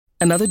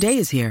Another day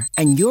is here,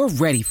 and you're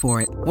ready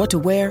for it. What to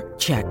wear?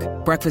 Check.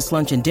 Breakfast,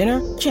 lunch, and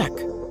dinner? Check.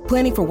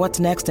 Planning for what's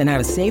next and how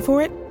to save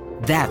for it?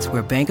 That's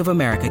where Bank of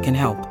America can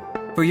help.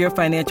 For your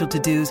financial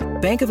to-dos,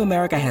 Bank of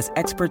America has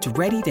experts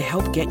ready to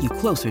help get you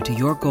closer to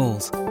your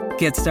goals.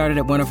 Get started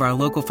at one of our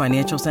local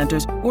financial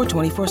centers or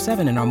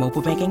 24/7 in our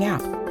mobile banking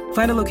app.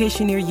 Find a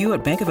location near you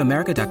at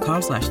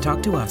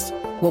bankofamerica.com/talktous.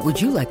 What would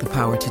you like the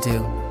power to do?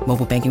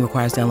 Mobile banking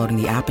requires downloading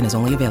the app and is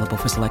only available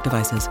for select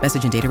devices.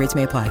 Message and data rates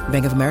may apply.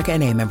 Bank of America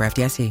N.A., member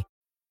FDIC.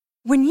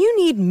 When you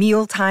need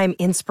mealtime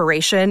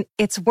inspiration,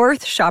 it's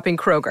worth shopping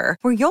Kroger,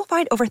 where you'll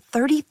find over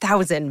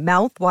 30,000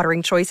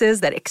 mouth-watering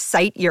choices that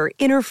excite your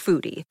inner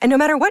foodie. And no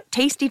matter what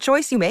tasty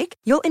choice you make,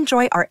 you'll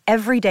enjoy our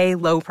everyday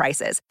low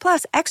prices,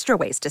 plus extra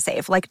ways to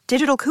save, like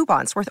digital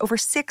coupons worth over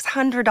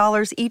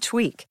 $600 each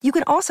week. You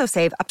can also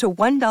save up to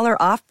 $1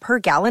 off per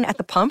gallon at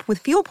the pump with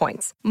fuel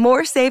points.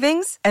 More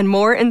savings and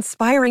more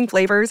inspiring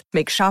flavors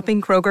make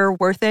shopping Kroger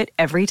worth it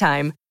every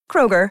time.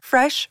 Kroger,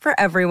 fresh for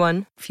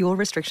everyone. Fuel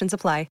restrictions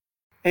apply.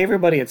 Hey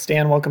everybody, it's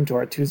Dan. Welcome to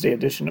our Tuesday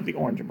edition of the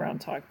Orange and Brown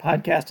Talk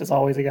podcast. As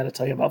always, I got to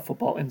tell you about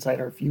Football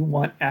Insider. If you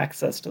want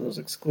access to those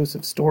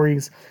exclusive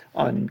stories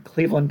on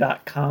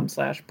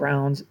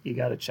cleveland.com/Browns, you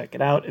got to check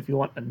it out. If you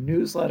want a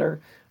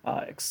newsletter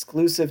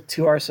exclusive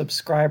to our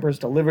subscribers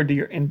delivered to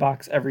your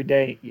inbox every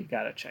day, you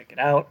got to check it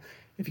out.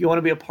 If you want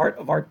to be a part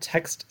of our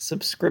text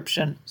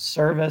subscription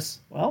service,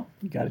 well,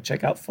 you got to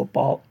check out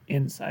Football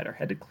Insider.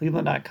 Head to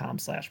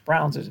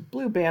cleveland.com/Browns. There's a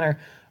blue banner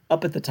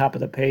up at the top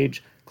of the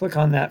page. Click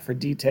on that for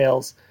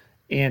details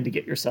and to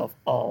get yourself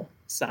all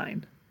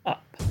signed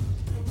up.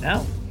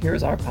 Now,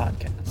 here's our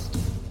podcast.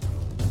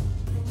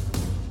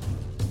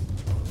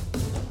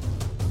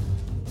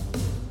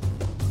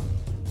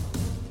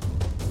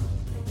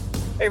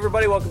 Hey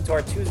everybody, welcome to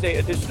our Tuesday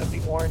edition of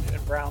the Orange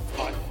and Brown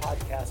Talk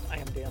podcast. I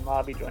am Dan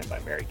Lobby, joined by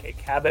Mary Kay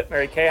Cabot.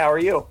 Mary Kay, how are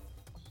you?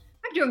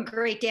 I'm doing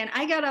great, Dan.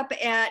 I got up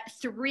at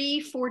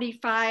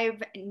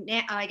 3:45,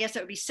 I guess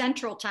that would be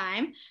Central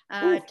Time,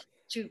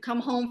 to come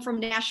home from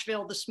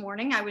Nashville this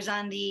morning. I was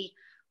on the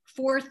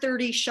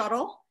 4:30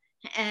 shuttle,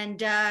 and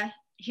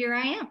here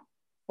I am.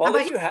 Well, at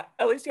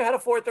least you had a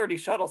 4:30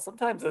 shuttle.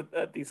 Sometimes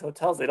at these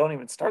hotels, they don't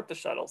even start the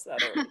shuttles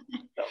that early.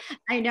 So.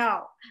 I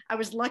know. I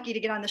was lucky to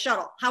get on the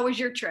shuttle. How was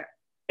your trip?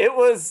 It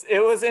was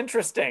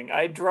interesting.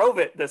 I drove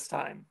it this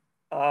time.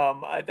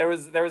 There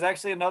was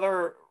actually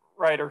another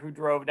rider who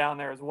drove down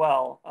there as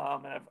well,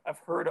 and I've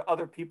heard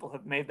other people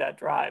have made that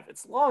drive.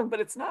 It's long, but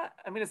it's not.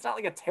 I mean, it's not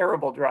like a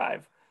terrible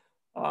drive.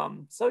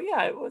 So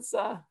yeah, it was,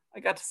 I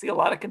got to see a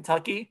lot of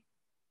Kentucky.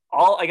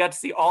 I got to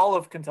see all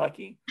of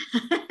Kentucky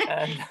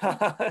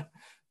and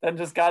then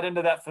just got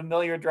into that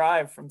familiar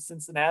drive from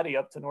Cincinnati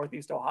up to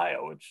Northeast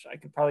Ohio, which I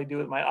could probably do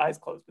with my eyes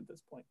closed at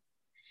this point.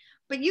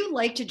 But you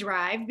like to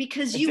drive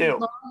because you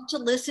love to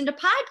listen to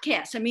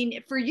podcasts. I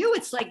mean, for you,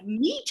 it's like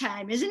me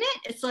time, isn't it?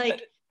 It's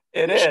like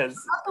it is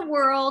the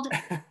world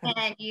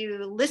and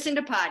you listen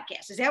to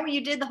podcasts. Is that what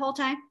you did the whole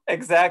time?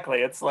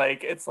 Exactly. It's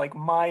like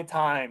my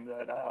time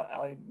that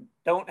I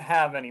don't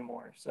have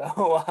anymore.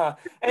 So,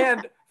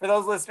 and for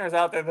those listeners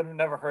out there that have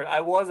never heard,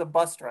 I was a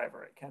bus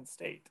driver at Kent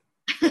State.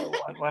 So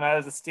when I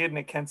was a student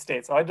at Kent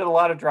State. So I did a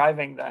lot of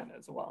driving then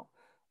as well,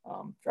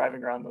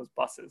 driving around those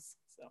buses.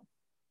 So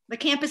the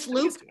campus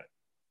loop,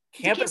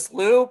 campus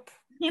loop,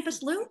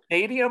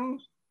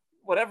 stadium,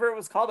 whatever it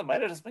was called. It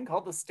might have just been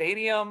called the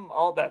stadium,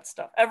 all that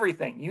stuff,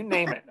 everything, you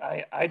name it.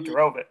 I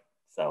drove it.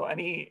 So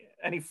any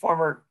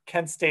former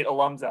Kent State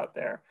alums out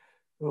there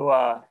who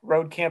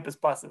rode campus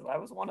buses, I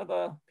was one of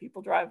the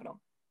people driving them.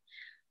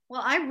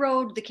 Well, I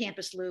rode the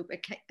campus loop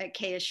at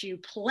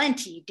KSU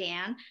plenty,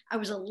 Dan. I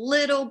was a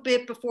little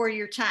bit before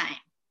your time,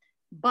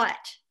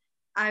 but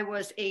I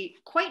was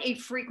quite a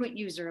frequent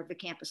user of the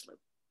campus loop.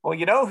 Well,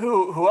 you know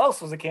who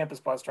else was a campus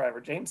bus driver?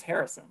 James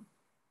Harrison.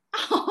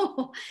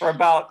 Oh.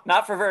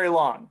 Not for very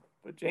long,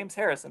 but James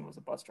Harrison was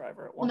a bus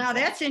driver at one point. Now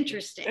that's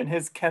interesting. In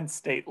his Kent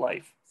State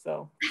life.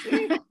 So,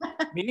 see,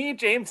 me,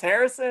 James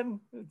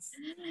Harrison,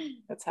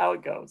 that's how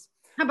it goes.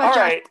 How about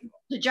Josh? Right.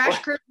 Did Josh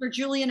Cribbs or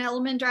Julian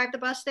Edelman drive the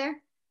bus there?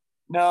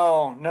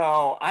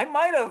 No. I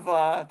might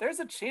have, there's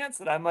a chance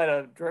that I might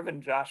have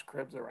driven Josh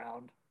Cribbs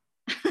around.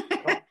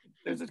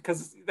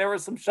 Because there were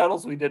some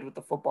shuttles we did with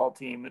the football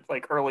team. It's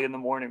like early in the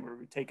morning where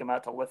we take him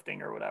out to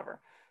lifting or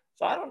whatever.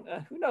 So I don't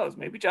know. Who knows?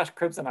 Maybe Josh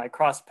Cribbs and I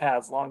crossed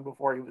paths long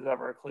before he was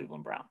ever a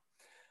Cleveland Brown.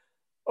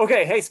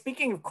 Okay. Hey,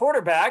 speaking of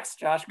quarterbacks,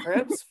 Josh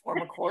Cribbs,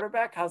 former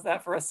quarterback. How's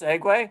that for a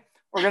segue?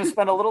 We're going to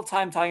spend a little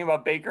time talking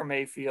about Baker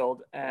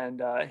Mayfield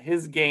and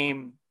his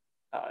game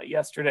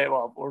yesterday.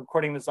 Well, we're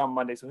recording this on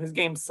Monday. So his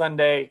game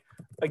Sunday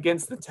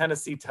against the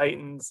Tennessee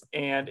Titans.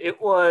 And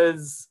it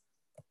was,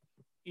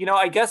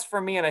 I guess for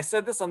me, and I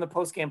said this on the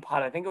post-game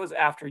pod, I think it was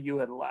after you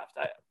had left.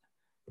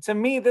 To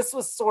me, this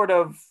was sort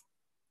of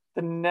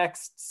the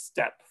next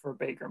step for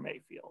Baker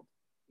Mayfield.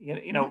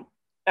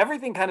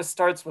 Everything kind of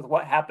starts with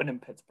what happened in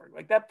Pittsburgh.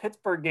 Like that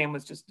Pittsburgh game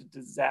was just a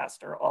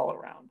disaster all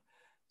around.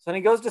 So then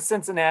he goes to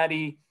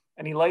Cincinnati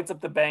and he lights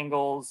up the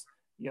Bengals,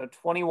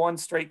 21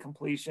 straight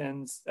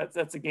completions.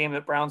 That's a game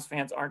that Browns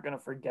fans aren't going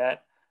to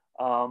forget.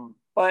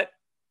 But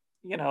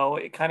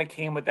it kind of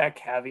came with that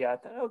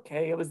caveat that,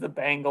 okay, it was the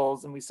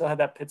Bengals and we still had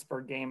that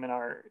Pittsburgh game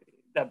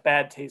that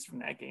bad taste from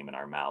that game in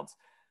our mouths.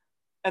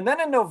 And then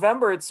in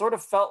November, it sort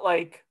of felt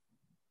like,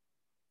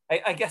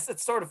 I guess it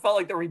sort of felt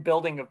like the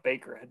rebuilding of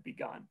Baker had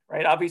begun,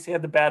 right? Obviously, he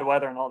had the bad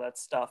weather and all that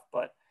stuff,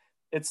 but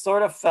it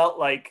sort of felt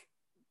like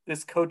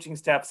this coaching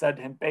staff said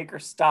to him, Baker,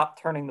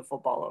 stop turning the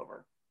football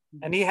over.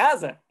 And he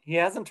hasn't. He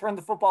hasn't turned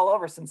the football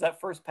over since that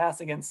first pass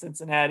against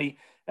Cincinnati.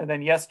 And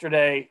then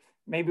yesterday,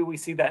 maybe we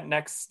see that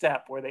next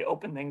step where they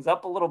open things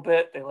up a little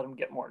bit. They let him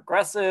get more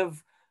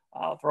aggressive,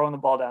 throwing the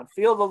ball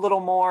downfield a little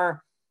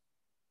more.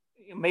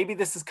 Maybe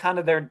this is kind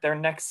of their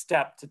next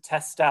step to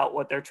test out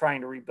what they're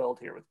trying to rebuild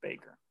here with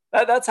Baker.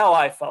 That's how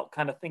I felt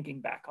kind of thinking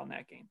back on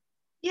that game.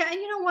 Yeah, and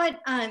you know what?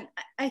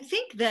 I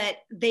think that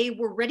they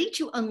were ready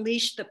to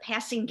unleash the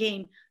passing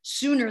game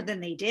sooner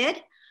than they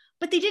did,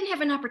 but they didn't have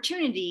an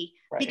opportunity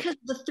because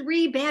of the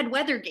 3 bad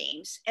weather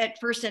games at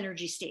First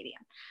Energy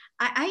Stadium.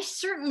 I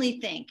certainly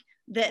think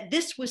that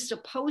this was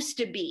supposed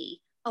to be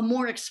a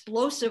more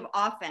explosive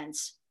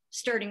offense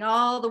starting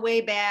all the way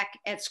back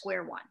at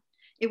square one.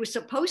 It was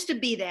supposed to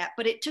be that,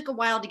 but it took a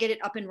while to get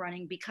it up and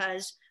running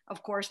because,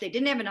 of course, they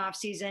didn't have an off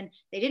season.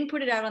 They didn't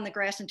put it out on the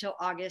grass until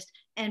August.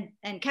 And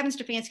Kevin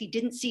Stefanski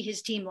didn't see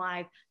his team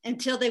live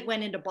until they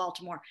went into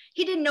Baltimore.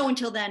 He didn't know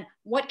until then,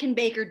 what can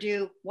Baker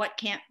do? What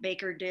can't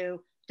Baker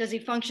do? Does he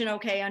function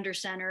okay under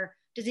center?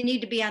 Does he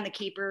need to be on the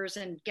keepers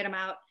and get him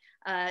out,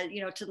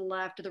 to the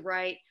left or the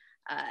right?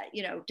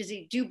 Does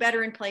he do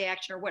better in play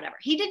action or whatever?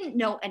 He didn't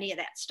know any of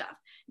that stuff.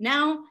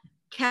 Now,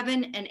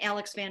 Kevin and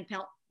Alex Van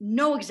Pelt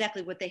know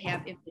exactly what they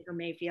have in Baker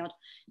Mayfield.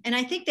 And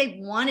I think they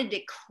wanted to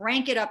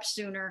crank it up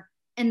sooner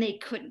and they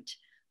couldn't.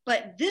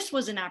 But this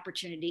was an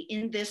opportunity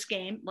in this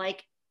game,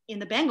 like in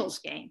the Bengals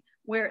game,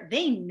 where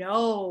they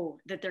know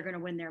that they're going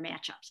to win their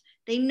matchups.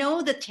 They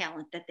know the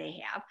talent that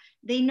they have.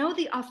 They know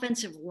the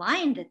offensive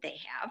line that they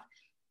have.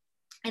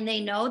 And they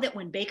know that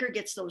when Baker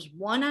gets those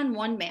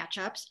one-on-one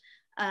matchups,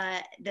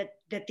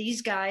 that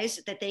these guys,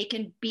 that they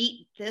can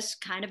beat this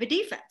kind of a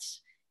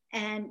defense.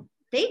 And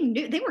they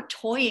knew they were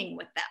toying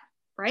with them.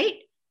 Right?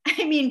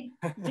 I mean,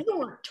 they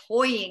were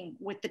toying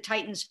with the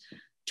Titans'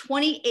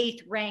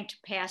 28th ranked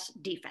pass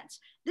defense.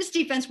 This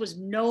defense was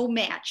no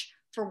match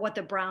for what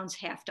the Browns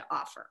have to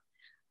offer.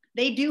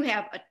 They do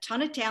have a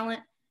ton of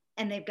talent,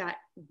 and they've got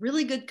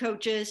really good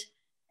coaches,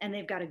 and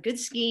they've got a good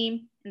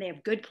scheme, and they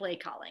have good play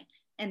calling.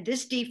 And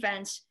this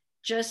defense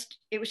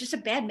it was just a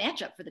bad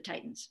matchup for the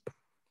Titans.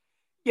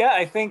 Yeah,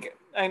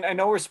 I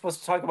know we're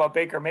supposed to talk about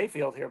Baker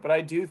Mayfield here, but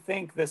I do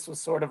think this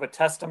was sort of a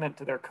testament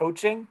to their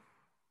coaching,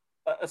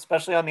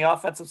 especially on the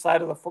offensive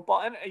side of the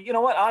football. And you know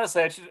what?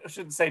 Honestly, I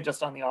shouldn't say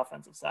just on the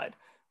offensive side.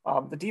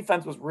 The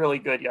defense was really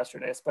good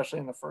yesterday, especially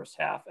in the first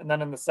half. And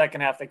then in the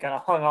second half, they kind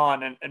of hung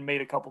on and made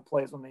a couple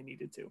plays when they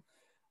needed to.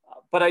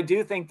 But I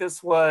do think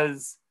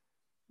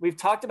we've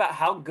talked about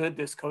how good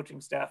this coaching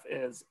staff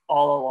is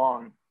all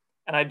along.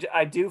 And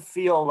I do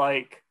feel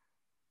like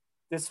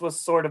this was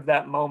sort of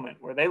that moment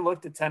where they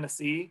looked at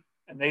Tennessee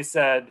and they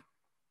said,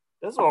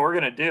 this is what we're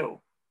going to do.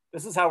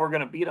 This is how we're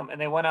going to beat them. And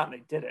they went out and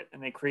they did it.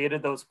 And they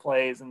created those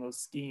plays and those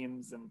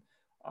schemes. And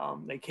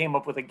they came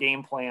up with a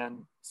game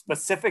plan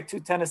specific to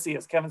Tennessee,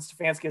 as Kevin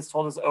Stefanski has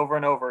told us over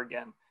and over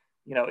again.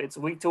 It's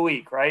week to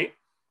week, right?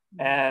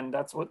 And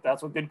that's what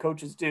good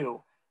coaches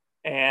do.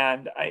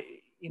 And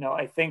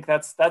I think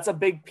that's a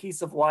big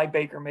piece of why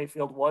Baker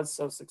Mayfield was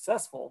so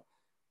successful.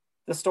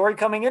 The story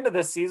coming into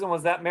this season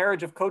was that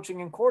marriage of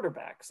coaching and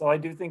quarterback. So I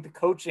do think the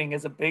coaching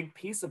is a big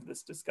piece of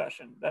this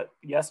discussion. That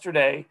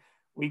yesterday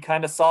we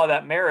kind of saw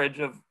that marriage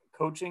of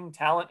coaching,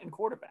 talent, and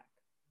quarterback.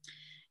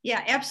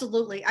 Yeah,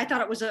 absolutely. I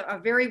thought it was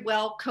a very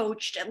well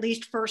coached, at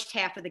least first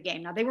half of the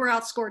game. Now they were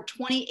outscored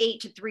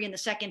 28-3 in the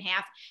second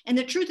half. And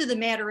the truth of the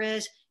matter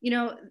is,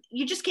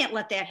 you just can't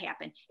let that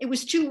happen. It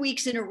was 2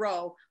 weeks in a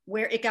row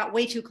where it got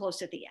way too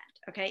close at the end.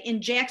 Okay.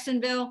 In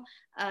Jacksonville,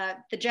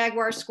 the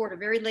Jaguars scored a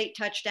very late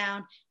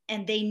touchdown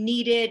and they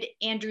needed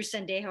Andrew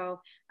Sendejo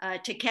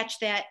to catch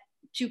that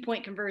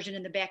 2-point conversion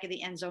in the back of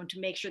the end zone to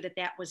make sure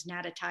that was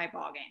not a tie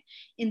ball game.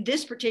 In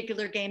this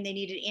particular game, they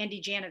needed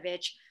Andy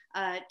Janovich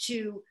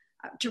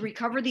to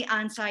recover the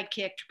onside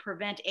kick to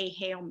prevent a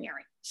Hail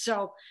Mary.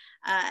 So,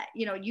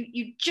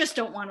 you just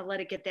don't want to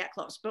let it get that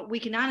close. But we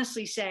can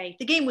honestly say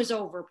the game was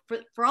over.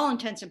 For all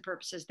intents and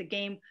purposes, the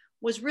game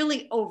was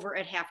really over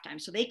at halftime.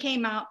 So they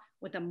came out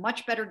with a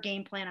much better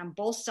game plan on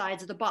both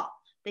sides of the ball.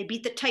 They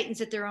beat the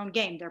Titans at their own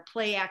game, their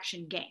play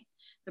action game.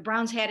 The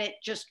Browns had it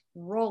just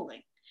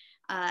rolling.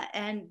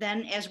 And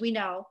then, as we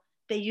know,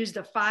 they used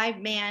the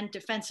 5-man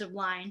defensive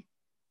line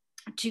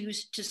to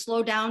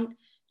slow down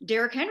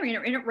Derrick Henry,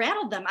 and it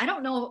rattled them. I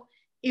don't know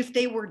if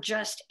they were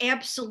just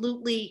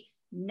absolutely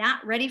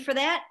not ready for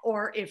that,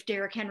 or if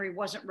Derrick Henry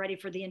wasn't ready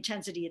for the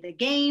intensity of the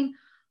game.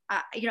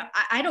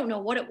 I don't know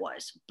what it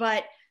was,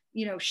 but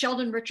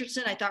Sheldon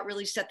Richardson, I thought,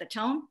 really set the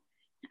tone.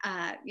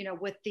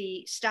 With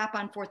the stop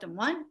on 4th and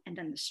 1 and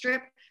then the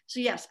strip. So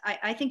yes,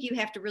 I think you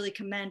have to really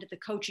commend the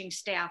coaching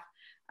staff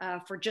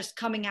for just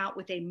coming out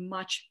with a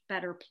much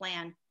better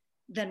plan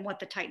than what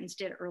the Titans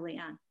did early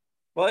on.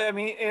 Well, I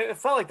mean, it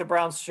felt like the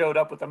Browns showed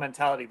up with the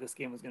mentality this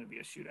game was going to be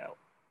a shootout,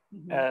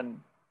 and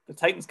the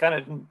Titans kind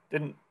of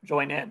didn't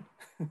join in.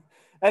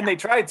 And they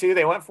tried to.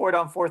 They went for it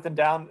on fourth and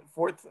down,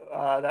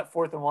 that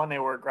 4th and 1. They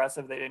were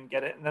aggressive. They didn't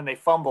get it, and then they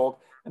fumbled.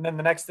 And then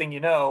the next thing you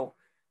know,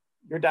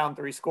 you're down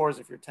 3 scores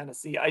if you're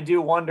Tennessee. I do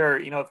wonder,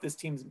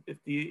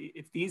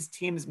 if these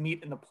teams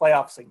meet in the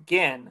playoffs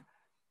again.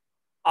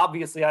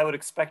 Obviously, I would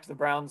expect the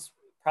Browns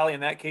probably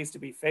in that case to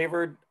be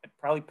favored. I'd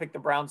probably pick the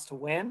Browns to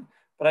win,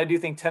 but I do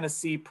think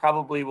Tennessee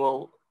probably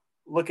will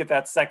look at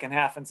that second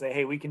half and say,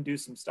 hey, we can do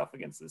some stuff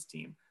against this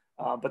team.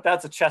 But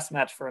that's a chess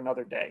match for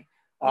another day.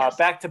 Yes.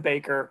 Back to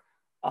Baker.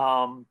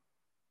 I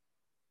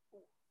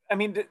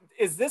mean,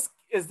 is this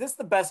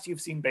the best you've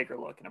seen Baker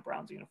look in a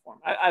Browns uniform?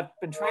 I've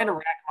been trying to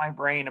rack my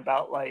brain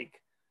about like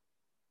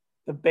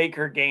the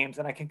Baker games,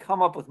 and I can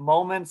come up with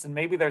moments, and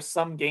maybe there's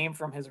some game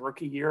from his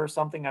rookie year or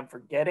something I'm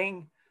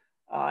forgetting.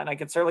 And I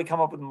can certainly come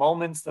up with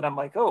moments that I'm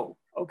like, oh,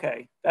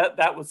 okay,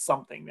 that was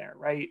something there,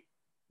 right?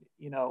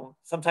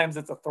 Sometimes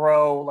it's a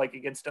throw like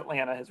against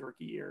Atlanta his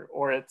rookie year,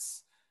 or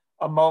it's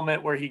a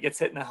moment where he gets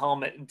hit in the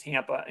helmet in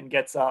Tampa and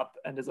gets up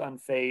and is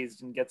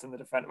unfazed and gets in the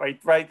defense,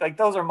 right? Like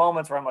those are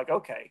moments where I'm like,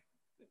 okay,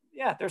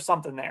 yeah, there's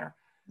something there.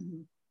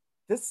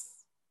 Mm-hmm.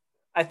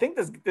 I think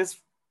this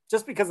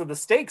just because of the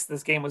stakes,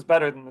 this game was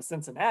better than the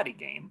Cincinnati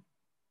game.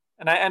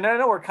 And I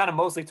know we're kind of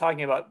mostly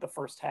talking about the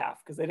first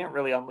half because they didn't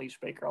really unleash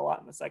Baker a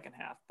lot in the second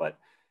half. But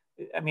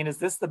I mean, is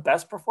this the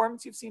best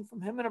performance you've seen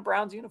from him in a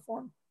Browns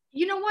uniform?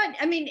 You know what?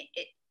 I mean,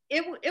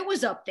 it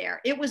was up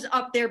there. It was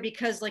up there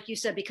because, like you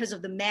said, because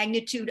of the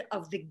magnitude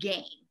of the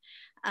game.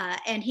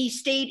 And he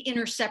stayed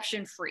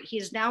interception free. He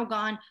has now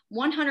gone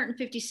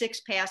 156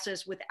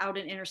 passes without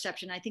an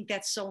interception. I think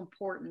that's so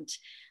important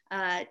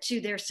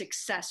to their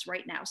success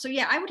right now. So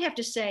yeah, I would have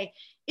to say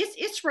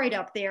it's right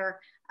up there.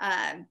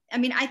 I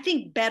mean, I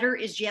think better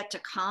is yet to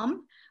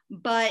come,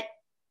 but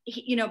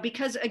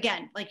because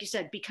again, like you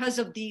said, because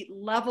of the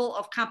level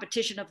of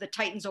competition of the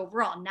Titans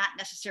overall, not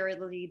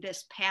necessarily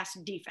this pass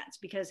defense,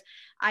 because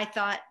I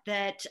thought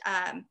that,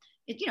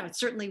 it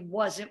certainly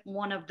wasn't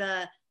one of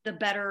the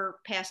better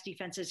pass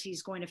defenses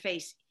he's going to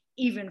face,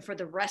 even for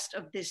the rest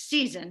of this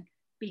season,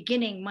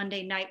 beginning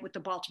Monday night with the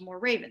Baltimore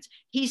Ravens.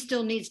 He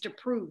still needs to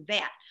prove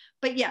that.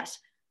 But yes,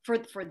 for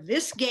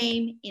this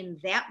game in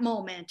that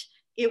moment,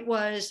 it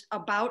was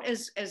about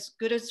as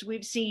good as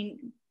we've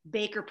seen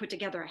Baker put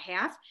together a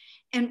half.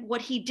 And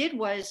what he did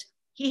was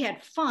he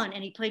had fun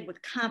and he played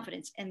with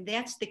confidence. And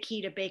that's the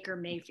key to Baker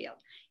Mayfield.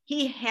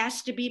 He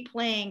has to be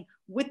playing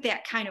with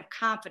that kind of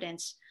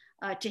confidence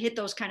to hit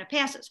those kind of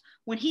passes.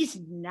 When he's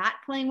not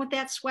playing with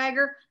that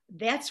swagger,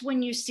 that's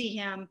when you see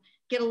him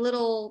get a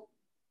little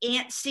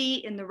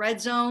antsy in the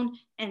red zone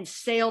and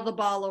sail the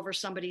ball over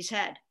somebody's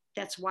head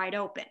that's wide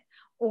open.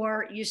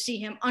 Or you see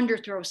him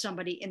underthrow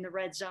somebody in the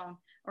red zone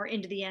or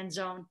into the end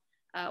zone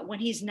when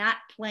he's not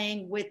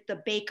playing with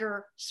the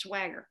Baker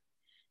swagger.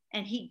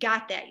 And he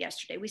got that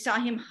yesterday. We saw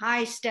him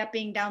high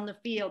stepping down the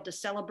field to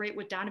celebrate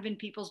with Donovan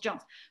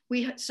Peoples-Jones.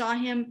 We saw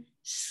him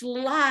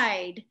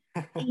slide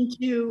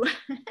into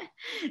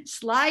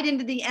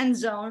the end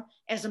zone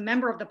as a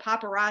member of the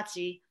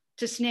paparazzi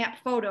to snap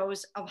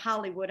photos of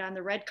Hollywood on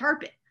the red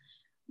carpet.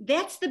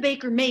 That's the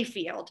Baker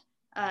Mayfield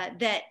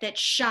that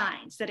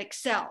shines, that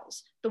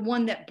excels, the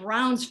one that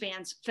Browns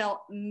fans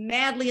fell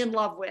madly in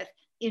love with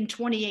in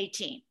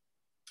 2018.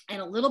 And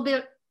a little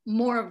bit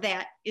more of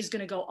that is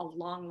going to go a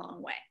long,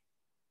 long way.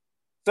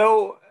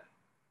 So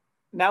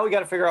now we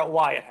got to figure out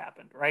why it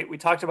happened, right? We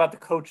talked about the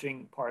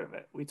coaching part of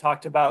it. We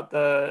talked about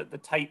the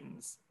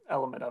Titans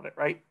element of it,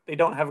 right? They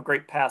don't have a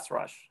great pass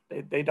rush.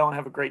 They don't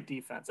have a great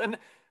defense. And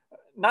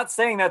not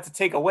saying that to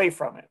take away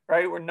from it,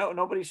 right? Where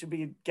nobody should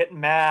be getting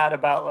mad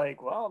about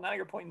like, well, now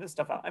you're pointing this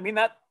stuff out. I mean,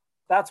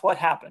 that's what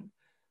happened.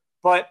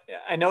 But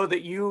I know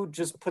that you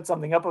just put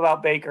something up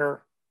about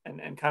Baker and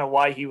kind of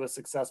why he was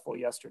successful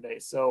yesterday.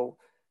 So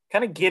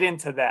kind of get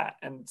into that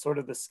and sort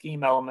of the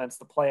scheme elements,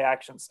 the play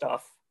action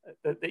stuff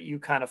that you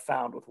kind of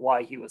found with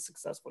why he was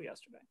successful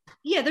yesterday.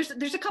 Yeah,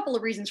 there's a couple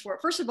of reasons for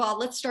it. First of all,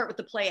 let's start with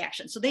the play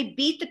action. So they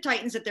beat the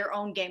Titans at their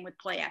own game with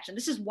play action.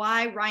 This is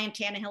why Ryan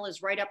Tannehill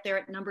is right up there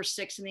at number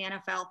 6 in the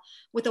NFL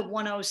with a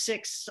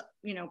 106,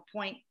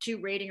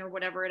 0.2 rating or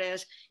whatever it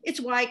is. It's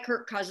why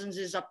Kirk Cousins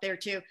is up there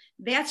too.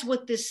 That's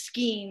what this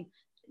scheme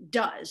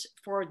does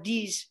for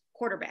these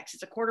quarterbacks.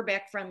 It's a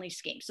quarterback friendly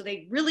scheme. So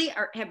they really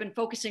have been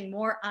focusing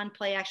more on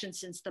play action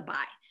since the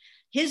bye.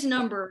 His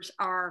numbers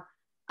are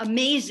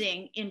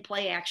amazing in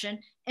play action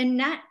and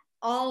not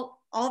all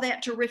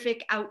that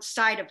terrific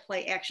outside of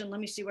play action. Let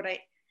me see what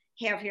I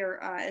have here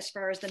as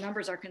far as the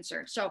numbers are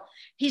concerned. So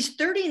he's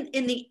 30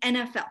 in the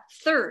NFL,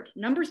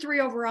 number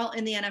 3 overall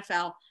in the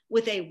NFL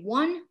with a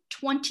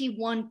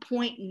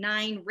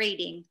 121.9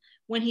 rating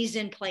when he's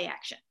in play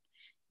action.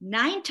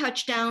 9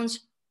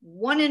 touchdowns,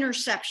 1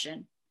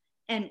 interception,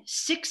 and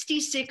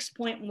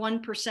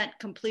 66.1%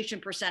 completion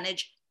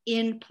percentage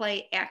in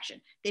play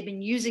action. They've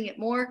been using it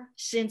more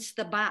since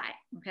the bye,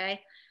 okay?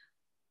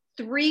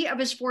 3 of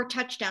his 4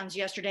 touchdowns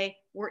yesterday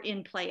were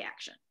in play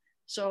action.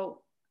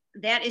 So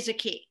that is a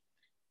key.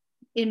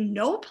 In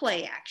no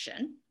play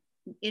action,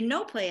 in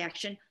no play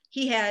action,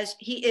 he is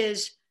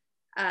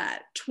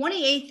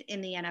 28th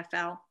in the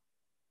NFL.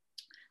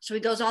 So he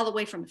goes all the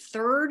way from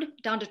 3rd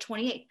down to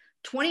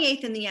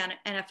 28th in the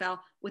NFL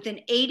with an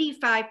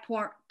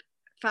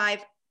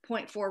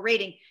 85.4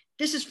 rating.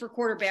 This is for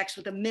quarterbacks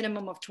with a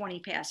minimum of 20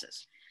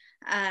 passes.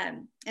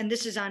 And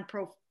this is on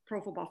Pro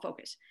Football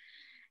Focus.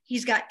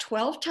 He's got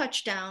 12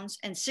 touchdowns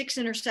and 6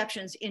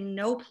 interceptions in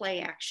no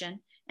play action,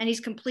 and he's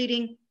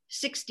completing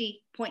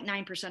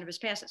 60.9% of his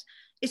passes.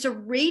 It's a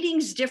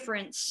ratings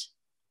difference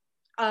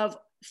of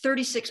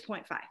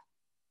 36.5.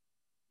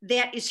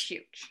 That is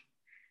huge.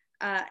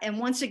 And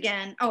once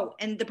again,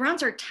 and the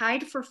Browns are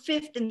tied for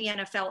 5th in the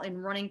NFL in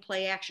running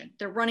play action.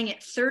 They're running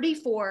at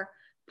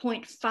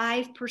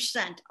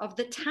 34.5% of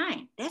the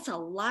time. That's a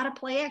lot of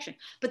play action,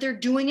 but they're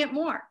doing it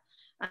more.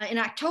 In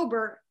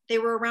October, they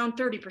were around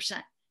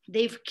 30%.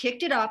 They've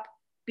kicked it up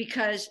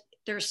because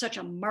there's such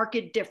a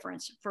marked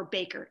difference for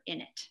Baker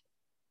in it.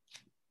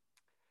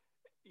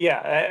 Yeah,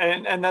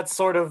 and that's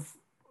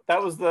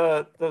that was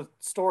the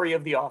story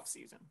of the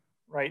offseason,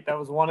 right? That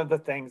was one of the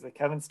things that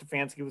Kevin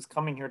Stefanski was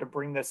coming here to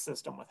bring this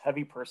system with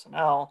heavy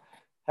personnel,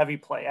 heavy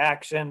play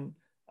action.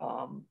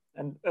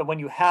 And when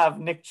you have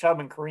Nick Chubb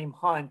and Kareem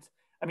Hunt,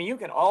 I mean, you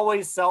can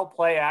always sell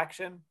play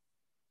action.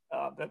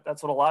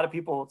 That's what a lot of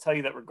people will tell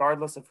you, that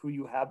regardless of who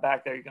you have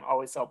back there, you can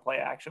always sell play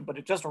action, but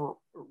it just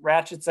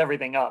ratchets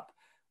everything up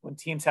when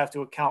teams have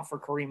to account for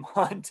Kareem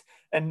Hunt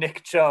and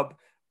Nick Chubb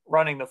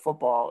running the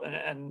football.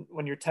 And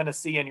when you're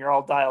Tennessee and you're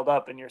all dialed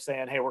up and you're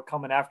saying, hey, we're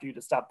coming after you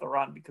to stop the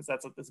run because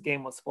that's what this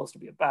game was supposed to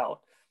be about,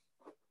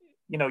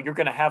 you're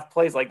going to have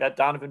plays like that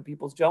Donovan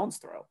Peoples-Jones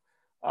throw.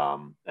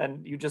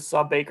 And you just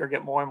saw Baker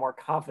get more and more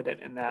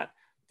confident in that.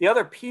 The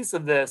other piece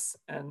of this,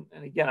 and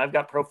again, I've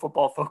got Pro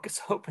Football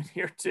Focus open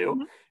here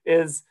too,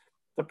 is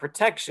the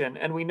protection.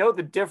 And we know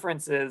the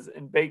differences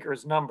in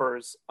Baker's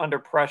numbers under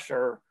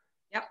pressure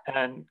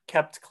and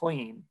kept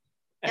clean.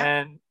 Yep.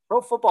 And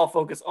Pro Football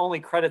Focus only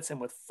credits him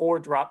with 4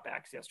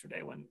 dropbacks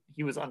yesterday when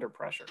he was under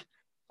pressure.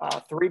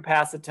 3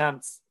 pass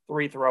attempts,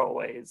 3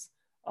 throwaways,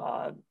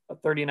 a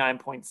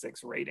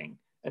 39.6 rating.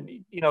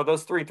 And,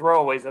 those 3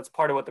 throwaways, that's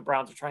part of what the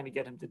Browns are trying to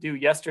get him to do.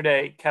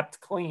 Yesterday, kept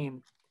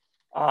clean.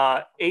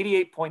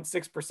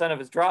 88.6% of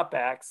his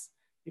dropbacks.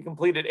 He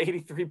completed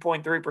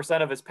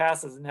 83.3% of his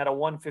passes and had a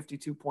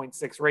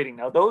 152.6 rating.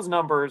 Now, those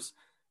numbers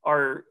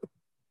are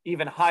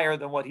even higher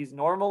than what he's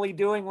normally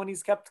doing when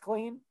he's kept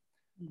clean.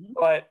 Mm-hmm.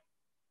 But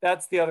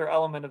that's the other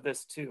element of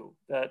this too,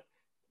 that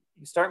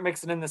you start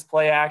mixing in this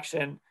play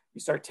action, you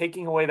start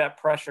taking away that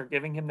pressure,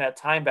 giving him that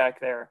time back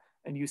there,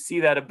 and you see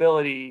that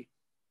ability,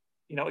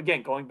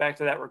 again, going back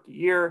to that rookie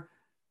year.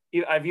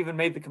 I've even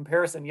made the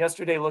comparison.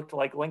 Yesterday looked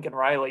like Lincoln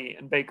Riley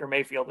and Baker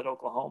Mayfield at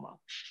Oklahoma.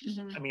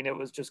 Mm-hmm. I mean, it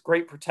was just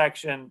great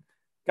protection.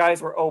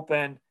 Guys were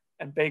open,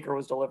 and Baker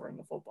was delivering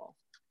the football.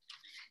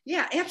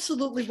 Yeah,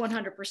 absolutely,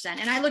 100%.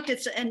 And I looked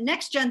at, and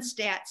Next Gen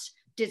Stats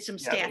did some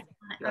stats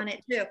on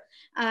it too.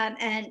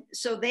 And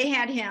so they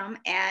had him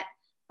at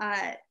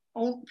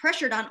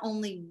pressured on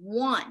only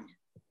 1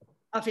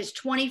 of his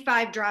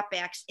 25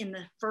 dropbacks in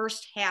the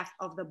first half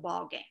of the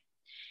ball game.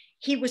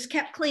 He was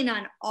kept clean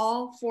on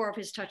all 4 of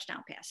his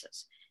touchdown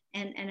passes.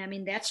 And I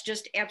mean, that's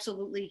just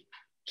absolutely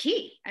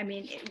key. I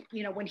mean,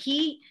 when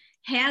he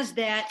has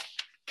that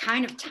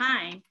kind of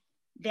time,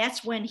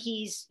 that's when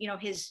he's,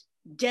 his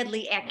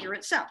deadly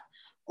accurate self.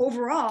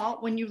 Overall,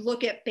 when you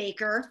look at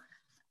Baker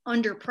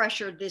under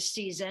pressure this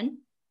season,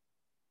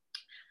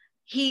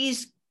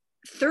 he's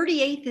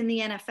 38th in the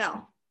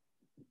NFL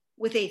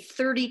with a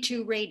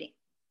 32 rating.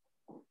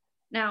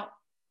 Now,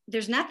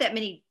 there's not that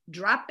many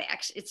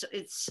dropbacks.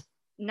 It's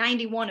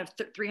 91 of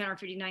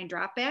 359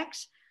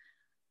 dropbacks,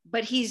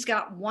 but he's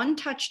got 1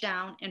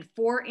 touchdown and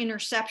 4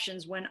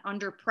 interceptions when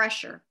under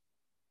pressure,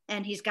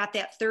 and he's got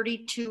that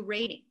 32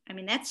 rating. I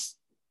mean, that's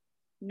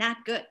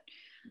not good.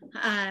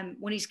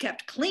 When he's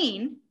kept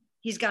clean,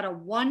 he's got a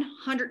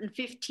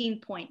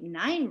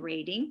 115.9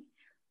 rating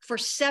for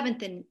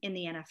 7th in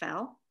the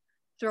NFL,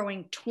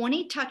 throwing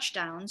 20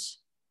 touchdowns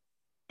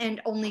and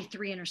only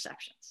 3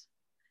 interceptions.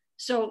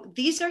 So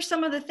these are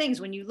some of the things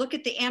when you look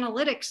at the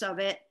analytics of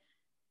it,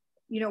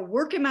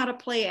 work him out of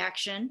play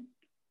action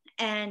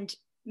and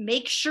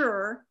make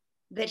sure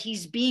that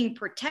he's being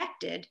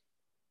protected,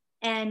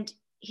 and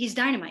he's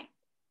dynamite.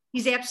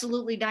 He's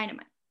absolutely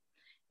dynamite.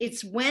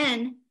 It's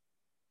when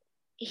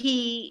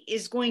he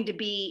is going to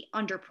be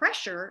under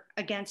pressure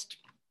against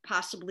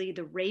possibly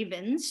the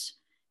Ravens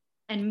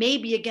and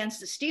maybe against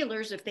the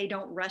Steelers if they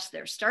don't rest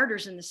their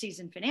starters in the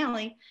season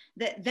finale,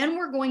 that then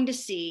we're going to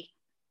see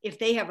if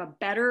they have a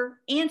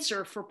better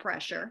answer for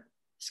pressure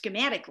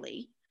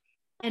schematically,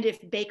 and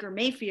if Baker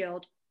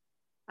Mayfield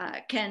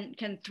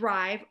can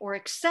thrive or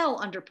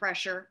excel under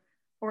pressure,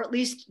 or at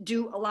least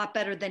do a lot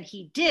better than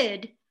he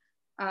did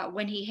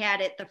when he had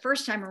it the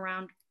first time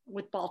around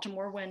with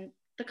Baltimore, when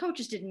the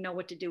coaches didn't know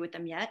what to do with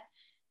them yet,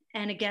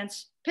 and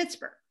against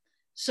Pittsburgh.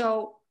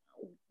 So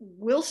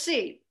we'll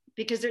see,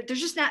 because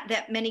there's just not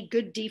that many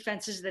good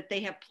defenses that they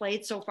have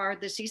played so far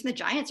this season. The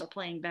Giants are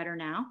playing better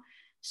now.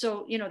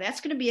 So,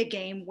 that's going to be a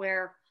game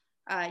where,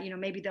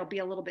 maybe they'll be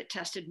a little bit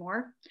tested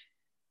more.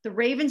 the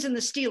Ravens and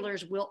the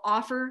Steelers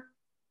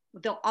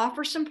they'll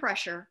offer some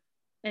pressure,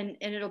 and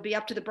it'll be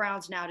up to the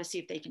Browns now to see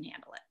if they can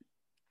handle it.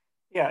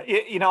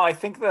 Yeah, I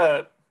think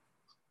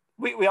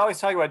we always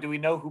talk about, do we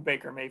know who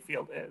Baker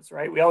Mayfield is,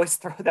 right? We always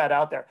throw that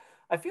out there.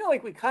 I feel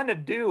like we kind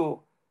of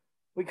do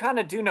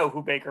know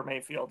who Baker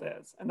Mayfield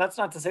is. And that's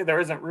not to say there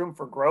isn't room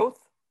for growth,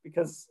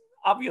 because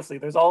obviously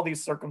there's all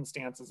these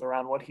circumstances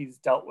around what he's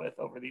dealt with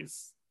over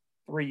these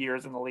 3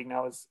 years in the league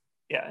now,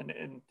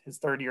 in his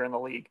third year in the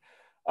league.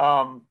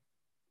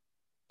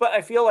 But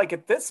I feel like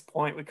at this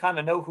point, we kind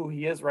of know who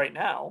he is right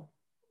now.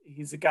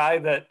 He's a guy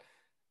that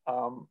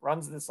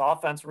runs this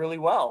offense really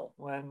well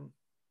when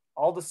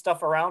all the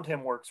stuff around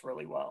him works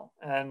really well.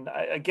 And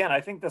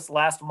I think this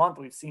last month,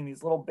 we've seen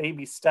these little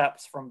baby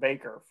steps from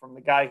Baker, from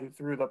the guy who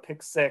threw the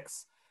pick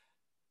six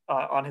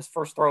on his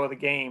first throw of the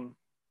game,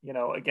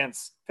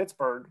 against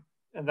Pittsburgh,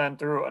 and then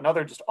threw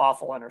another just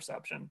awful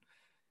interception,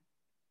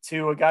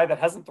 to a guy that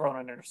hasn't thrown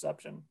an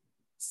interception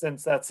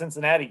since that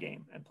Cincinnati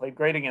game, and played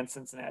great against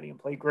Cincinnati, and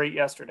played great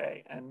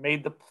yesterday, and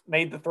made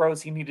the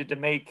throws he needed to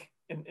make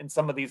in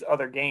some of these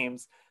other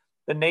games.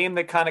 The name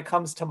that kind of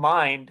comes to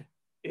mind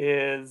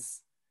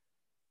is,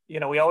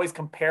 we always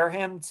compare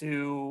him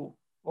to,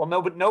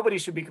 nobody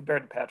should be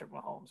compared to Patrick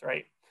Mahomes,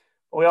 right?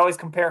 But we always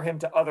compare him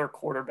to other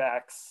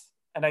quarterbacks.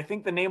 And I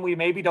think the name we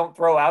maybe don't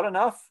throw out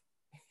enough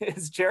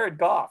is Jared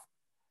Goff.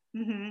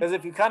 Mm-hmm. Because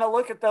if you kind of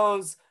look at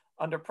those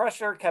under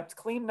pressure, kept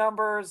clean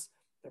numbers,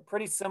 they're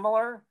pretty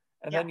similar.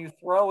 And then you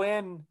throw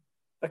in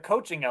the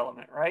coaching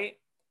element, right?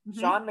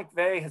 Mm-hmm. Sean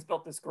McVay has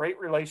built this great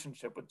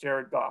relationship with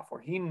Jared Goff, where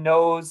he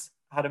knows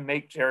how to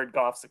make Jared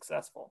Goff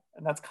successful.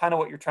 And that's kind of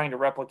what you're trying to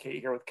replicate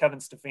here with Kevin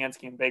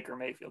Stefanski and Baker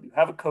Mayfield. You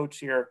have a coach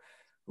here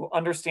who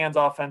understands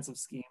offensive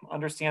scheme,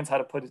 understands how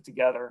to put it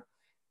together.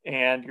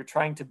 And you're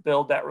trying to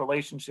build that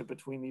relationship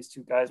between these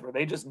two guys where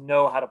they just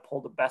know how to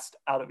pull the best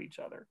out of each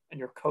other. And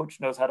your coach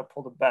knows how to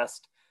pull the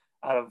best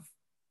out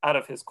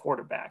of his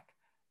quarterback.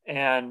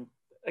 And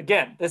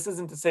again, this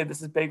isn't to say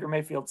this is Baker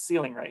Mayfield's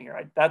ceiling right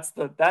here. That's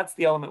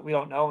the element we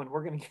don't know. And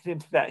we're going to get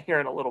into that here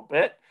in a little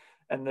bit,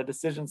 and the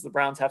decisions the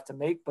Browns have to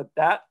make. But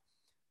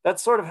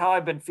that's sort of how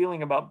I've been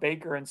feeling about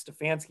Baker and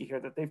Stefanski here,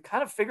 that they've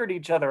kind of figured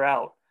each other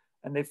out,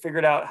 and they've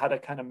figured out how to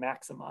kind of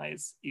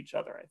maximize each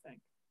other, I think.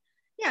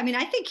 Yeah, I mean,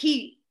 I think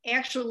he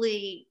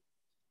actually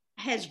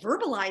has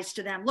verbalized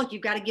to them, look,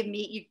 you've got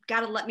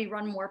to let me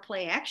run more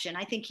play action.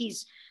 I think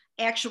he's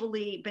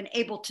actually been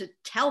able to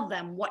tell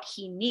them what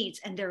he needs,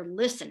 and they're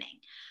listening.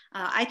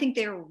 I think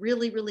they're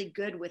really, really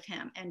good with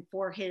him and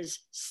for his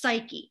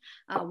psyche.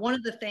 One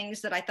of the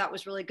things that I thought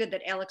was really good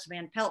that Alex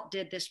Van Pelt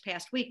did this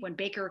past week, when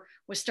Baker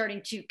was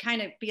starting to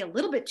kind of be a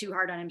little bit too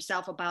hard on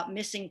himself about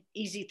missing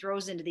easy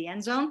throws into the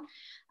end zone,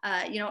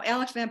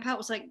 Alex Van Pelt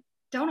was like,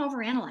 don't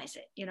overanalyze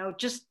it. You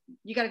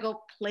got to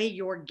go play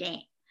your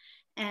game.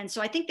 And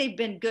so I think they've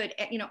been good.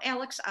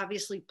 Alex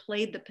obviously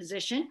played the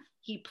position.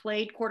 He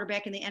played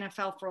quarterback in the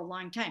NFL for a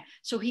long time.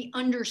 So he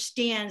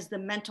understands the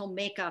mental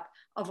makeup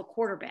of a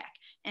quarterback.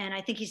 And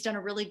I think he's done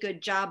a really good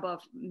job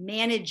of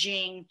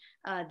managing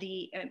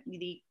the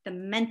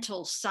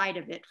mental side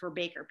of it for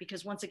Baker.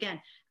 Because once again,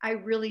 I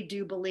really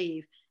do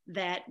believe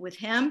that with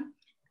him,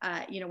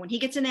 when he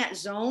gets in that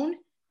zone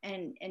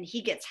and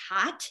he gets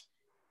hot,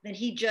 then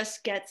he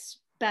just gets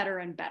better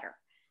and better.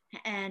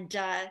 And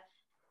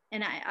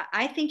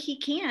I think he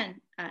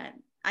can.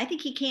 I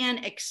think he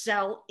can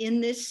excel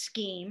in this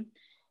scheme.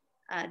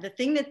 The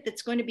thing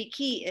that's going to be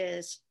key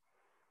is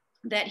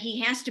that he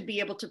has to be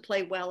able to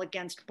play well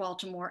against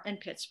Baltimore and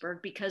Pittsburgh,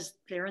 because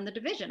they're in the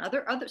division.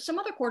 Some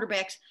other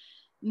quarterbacks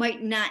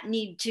might not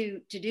need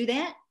to do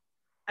that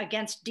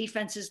against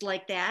defenses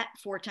like that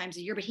 4 times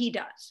a year, but he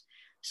does.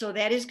 So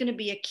that is going to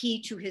be a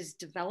key to his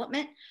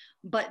development.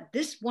 But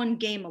this one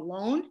game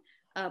alone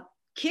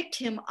kicked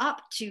him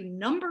up to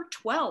number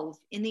 12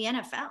 in the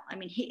NFL. I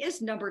mean, he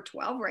is number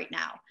 12 right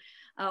now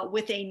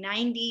with a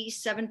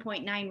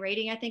 97.9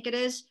 rating, I think it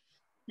is.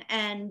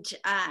 And,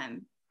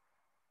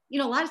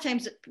 a lot of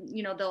times,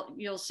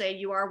 you'll say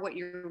you are what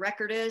your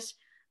record is.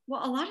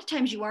 Well, a lot of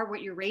times you are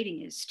what your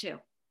rating is too.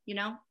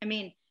 I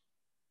mean,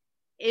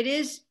 it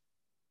is,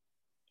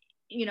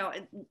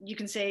 you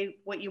can say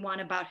what you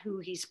want about who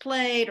he's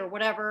played or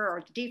whatever,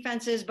 or the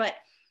defenses, but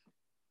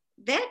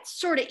that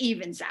sort of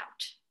evens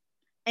out.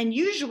 And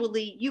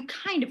usually you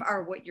kind of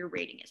are what your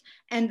rating is.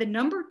 And the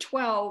number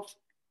 12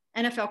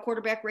 NFL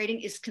quarterback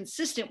rating is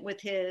consistent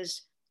with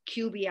his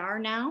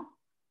QBR now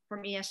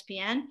from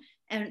ESPN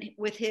and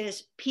with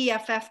his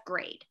PFF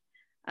grade.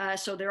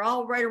 So they're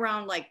all right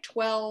around like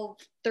 12,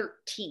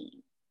 13.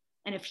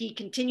 And if he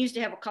continues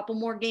to have a couple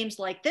more games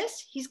like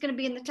this, he's going to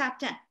be in the top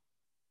 10.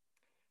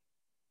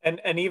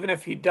 And even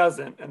if he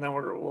doesn't, and then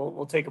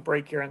we'll take a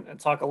break here and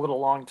talk a little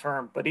long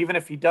term, but even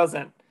if he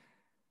doesn't,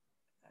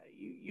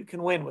 you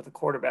can win with a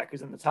quarterback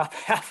who's in the top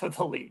half of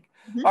the league.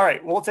 Mm-hmm. All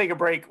right, we'll take a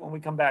break. When we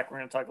come back, we're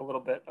going to talk a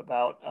little bit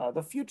about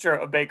the future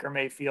of Baker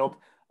Mayfield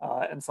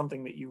and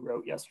something that you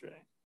wrote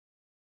yesterday.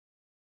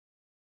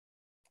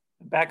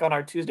 Back on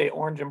our Tuesday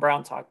Orange and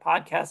Brown Talk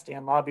podcast,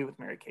 Dan Lobby with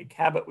Mary Kay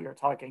Cabot. We are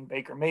talking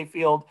Baker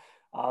Mayfield,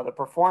 the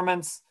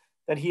performance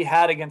that he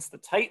had against the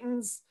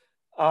Titans.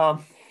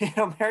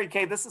 Mary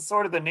Kay, this is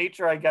sort of the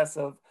nature, I guess,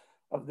 of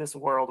this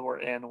world we're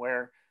in,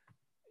 where,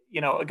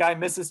 a guy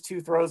misses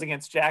 2 throws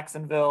against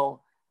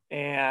Jacksonville,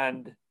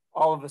 and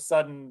all of a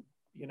sudden,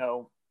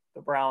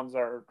 the Browns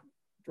are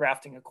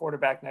drafting a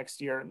quarterback next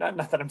year.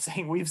 Not that I'm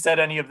saying we've said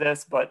any of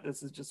this, but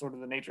this is just sort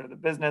of the nature of the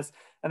business.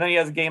 And then he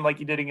has a game like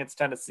he did against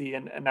Tennessee,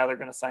 and now they're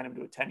going to sign him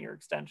to a 10-year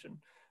extension.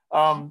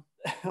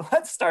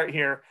 Let's start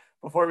here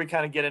before we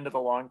kind of get into the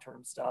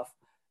long-term stuff.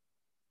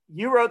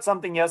 You wrote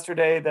something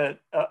yesterday that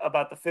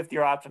about the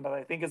 5th-year option that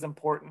I think is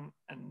important.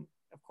 And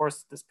of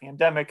course, this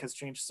pandemic has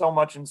changed so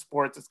much in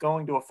sports. It's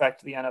going to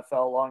affect the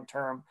NFL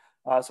long-term.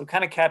 So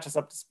kind of catch us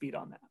up to speed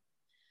on that.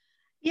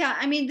 Yeah,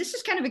 I mean, this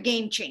is kind of a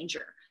game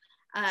changer.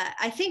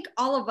 I think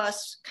all of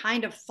us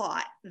kind of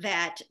thought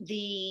that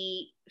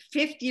the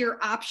 5th-year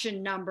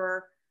option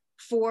number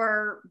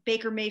for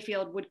Baker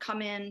Mayfield would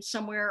come in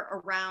somewhere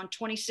around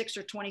 $26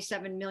 or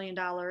 $27 million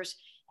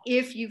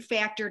if you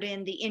factored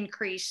in the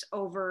increase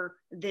over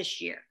this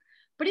year.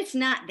 But it's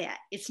not that.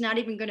 It's not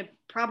even going to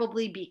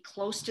probably be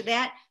close to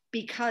that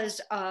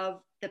because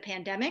of the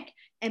pandemic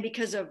and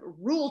because of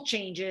rule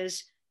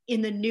changes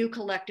in the new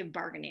collective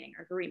bargaining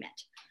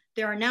agreement.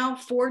 There are now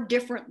 4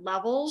 different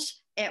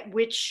levels at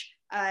which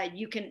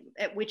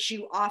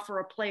you offer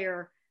a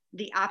player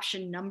the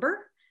option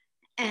number.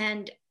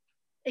 And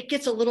it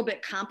gets a little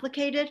bit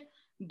complicated,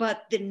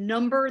 but the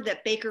number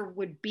that Baker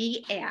would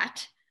be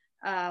at,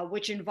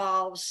 which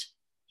involves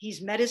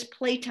he's met his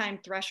playtime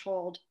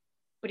threshold,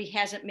 but he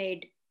hasn't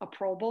made a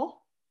Pro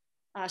Bowl.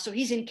 So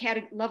he's in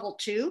level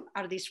 2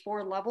 out of these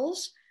 4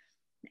 levels.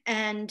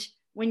 And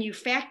when you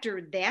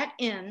factor that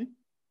in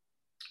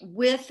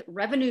with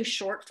revenue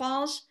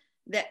shortfalls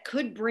that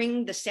could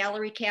bring the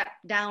salary cap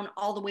down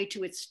all the way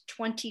to its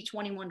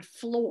 2021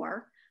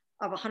 floor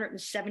of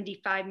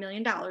 $175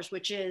 million,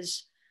 which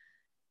is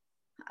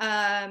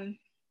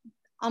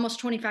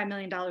almost $25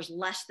 million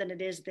less than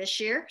it is this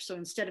year. So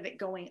instead of it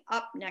going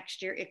up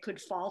next year, it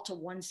could fall to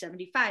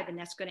 175, and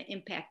that's going to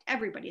impact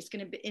everybody. It's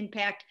going to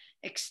impact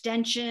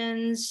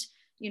extensions,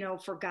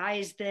 for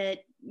guys that,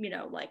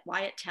 like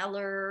Wyatt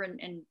Teller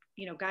and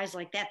guys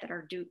like that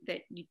are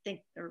that you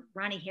think, or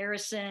Ronnie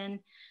Harrison,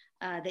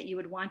 that you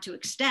would want to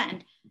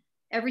extend.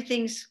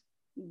 Everything's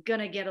going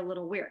to get a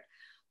little weird.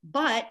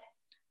 But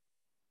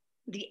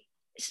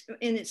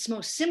in its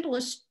most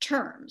simplest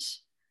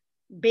terms,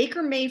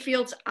 Baker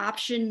Mayfield's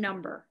option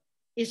number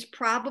is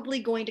probably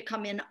going to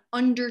come in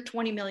under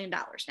 $20 million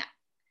now.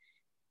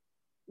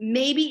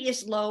 Maybe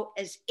as low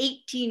as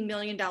 $18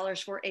 million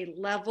for a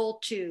level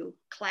 2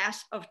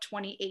 class of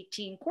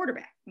 2018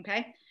 quarterback.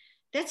 Okay.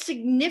 That's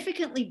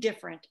significantly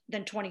different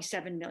than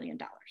 $27 million.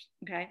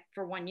 Okay.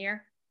 For 1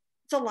 year.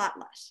 It's a lot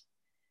less.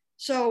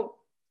 So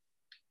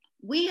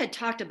we had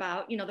talked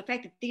about, the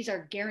fact that these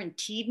are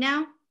guaranteed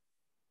now,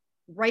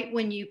 right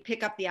when you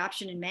pick up the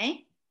option in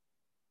May.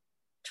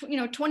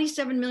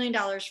 $27 million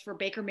for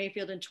Baker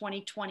Mayfield in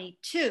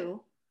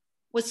 2022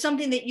 was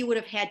something that you would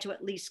have had to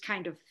at least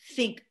kind of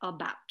think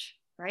about,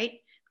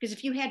 right? Because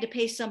if you had to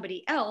pay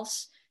somebody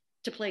else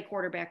to play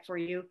quarterback for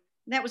you,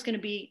 that was going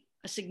to be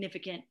a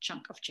significant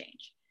chunk of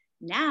change.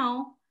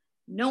 Now,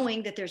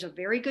 knowing that there's a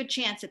very good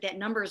chance that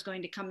number is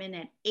going to come in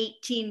at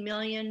 18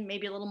 million,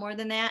 maybe a little more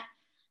than that,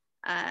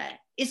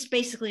 it's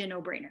basically a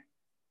no-brainer.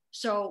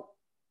 So,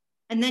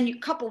 and then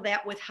you couple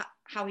that with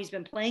how he's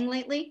been playing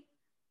lately.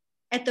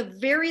 At the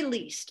very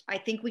least, I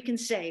think we can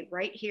say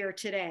right here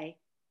today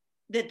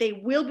that they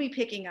will be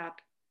picking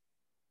up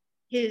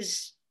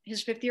his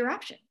 5th-year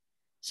option.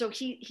 So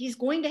he's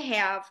going to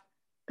have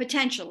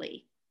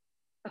potentially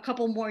a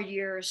couple more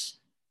years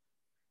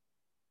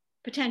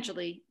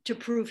potentially to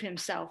prove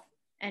himself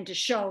and to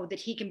show that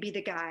he can be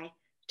the guy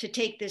to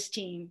take this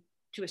team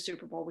to a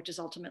Super Bowl, which is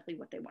ultimately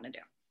what they want to do.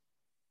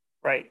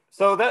 Right.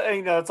 So that,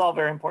 it's all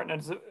very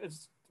important.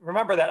 It's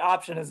remember that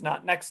option is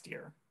not next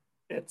year.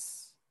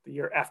 It's the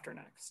year after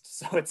next.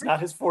 So it's not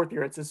his 4th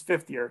year, it's his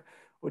 5th year,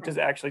 which is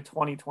actually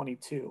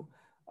 2022.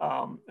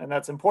 And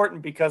that's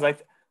important because I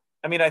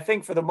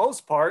think for the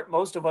most part,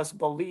 most of us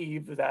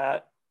believe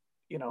that,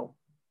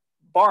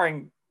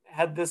 barring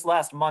had this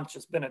last month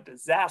just been a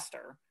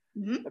disaster,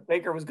 that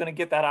Baker was going to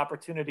get that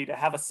opportunity to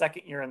have a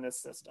 2nd year in this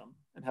system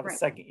and have a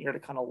 2nd year to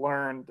kind of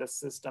learn this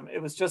system.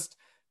 It was just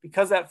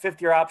because that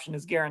 5th-year option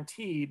is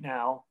guaranteed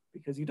now,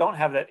 because you don't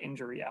have that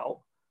injury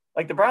out.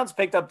 Like the Browns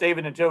picked up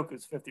David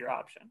Njoku's 5th-year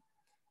option.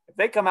 If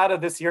they come out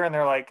of this year and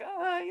they're like,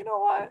 you know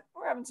what,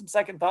 we're having some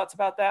second thoughts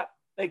about that,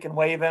 they can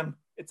waive him.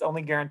 It's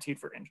only guaranteed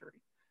for injury.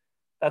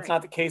 That's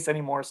not the case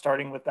anymore,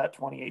 starting with that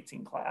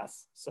 2018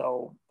 class.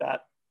 So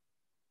that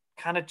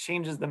kind of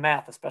changes the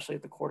math, especially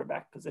at the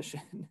quarterback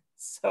position.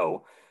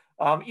 So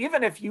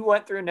even if you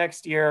went through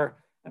next year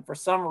and for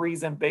some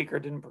reason Baker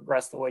didn't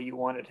progress the way you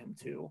wanted him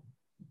to,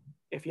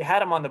 if you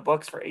had him on the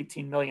books for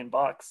 $18 million,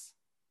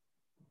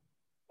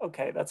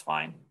 okay, that's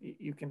fine.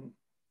 You can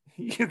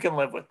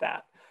live with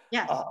that.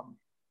 Yes.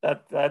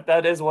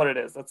 That is what it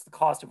is. That's the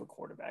cost of a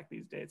quarterback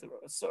these days.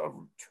 So a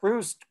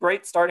true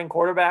great starting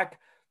quarterback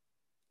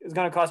is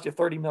going to cost you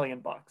 $30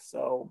 million.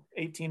 So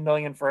 18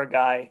 million for a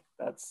guy,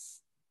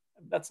 that's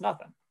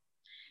nothing.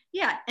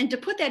 Yeah. And to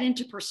put that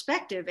into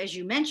perspective, as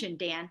you mentioned,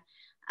 Dan,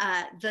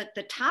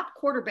 the top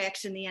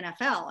quarterbacks in the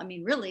NFL, I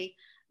mean, really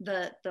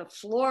the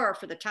floor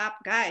for the top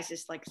guys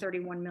is like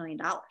 $31 million.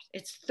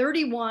 It's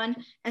 31.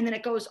 And then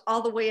it goes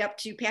all the way up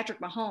to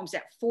Patrick Mahomes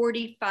at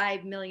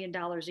 $45 million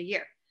a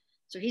year.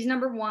 So he's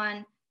number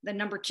one. The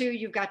number two,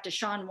 you've got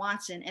Deshaun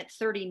Watson at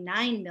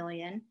 39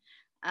 million.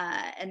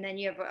 And then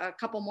you have a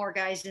couple more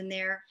guys in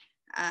there.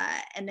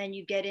 And then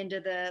you get into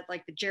the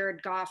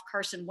Jared Goff,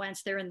 Carson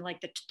Wentz, they're in like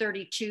the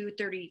 32,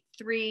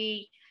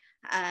 33.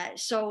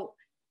 So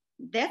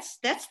that's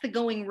the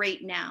going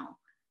rate now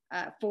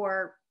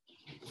for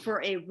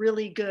a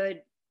really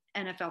good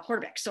NFL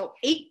quarterback. So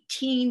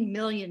 $18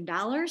 million.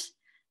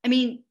 I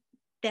mean,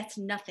 that's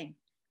nothing.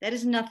 That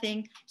is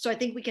nothing. So I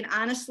think we can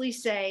honestly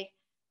say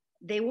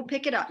they will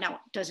pick it up. Now,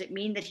 does it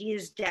mean that he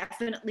is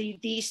definitely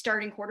the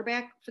starting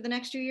quarterback for the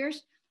next 2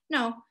 years?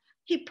 No,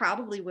 he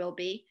probably will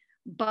be.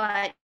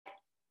 But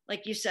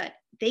like you said,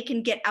 they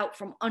can get out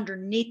from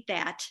underneath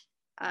that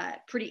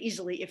pretty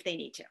easily if they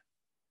need to.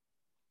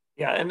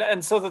 Yeah,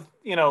 and so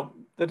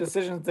the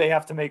decisions they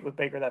have to make with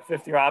Baker, that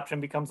fifth-year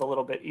option becomes a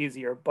little bit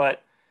easier.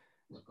 But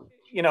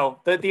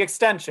the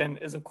extension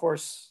is, of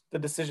course, the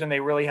decision they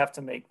really have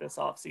to make this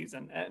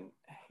offseason. And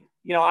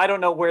I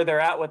don't know where they're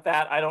at with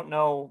that. I don't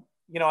know.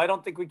 I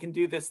don't think we can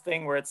do this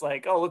thing where it's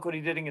like, oh, look what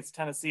he did against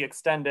Tennessee,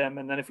 extend him.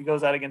 And then if he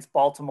goes out against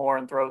Baltimore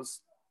and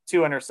throws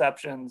 2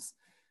 interceptions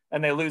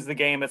and they lose the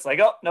game, it's like,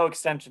 oh, no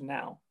extension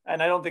now.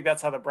 And I don't think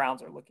that's how the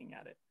Browns are looking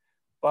at it.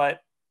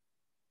 But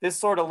this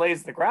sort of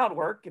lays the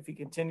groundwork. If he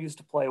continues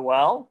to play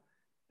well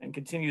and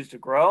continues to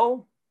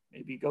grow,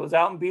 maybe he goes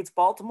out and beats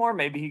Baltimore.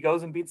 Maybe he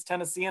goes and beats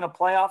Tennessee in a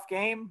playoff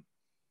game.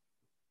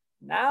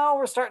 Now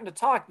we're starting to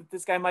talk that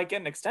this guy might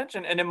get an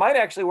extension, and it might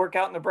actually work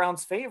out in the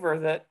Browns' favor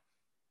that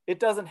it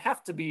doesn't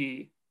have to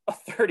be a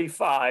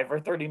 $35 or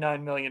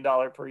 $39 million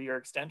per year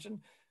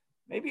extension.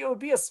 Maybe it would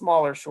be a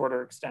smaller,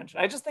 shorter extension.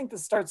 I just think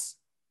this starts,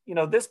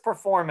 this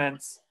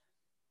performance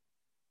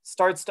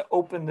starts to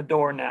open the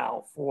door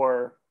now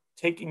for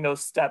taking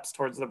those steps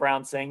towards the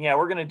Browns saying, yeah,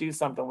 we're going to do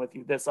something with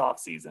you this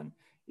offseason.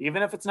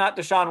 Even if it's not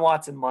Deshaun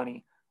Watson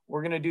money,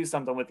 we're going to do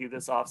something with you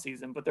this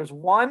offseason. But there's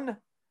one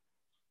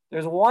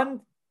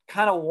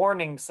kind of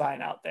warning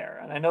sign out there.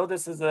 And I know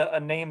this is a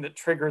name that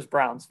triggers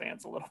Browns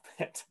fans a little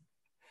bit.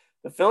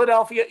 The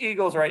Philadelphia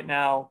Eagles right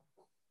now,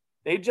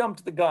 they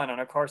jumped the gun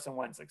on a Carson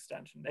Wentz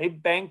extension. They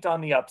banked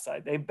on the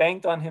upside. They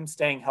banked on him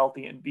staying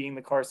healthy and being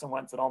the Carson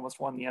Wentz that almost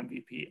won the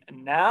MVP.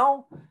 And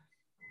now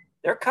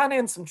they're kind of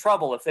in some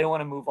trouble if they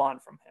want to move on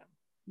from him.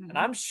 Mm-hmm. And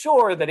I'm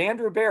sure that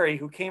Andrew Berry,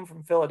 who came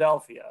from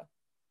Philadelphia,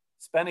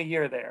 spent a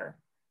year there,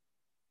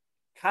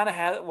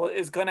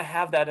 is going to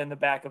have that in the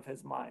back of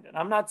his mind. And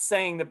I'm not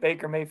saying that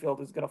Baker Mayfield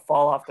is going to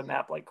fall off the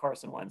map like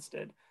Carson Wentz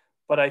did,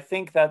 but I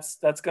think that's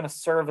going to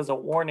serve as a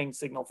warning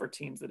signal for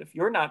teams that if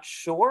you're not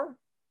sure,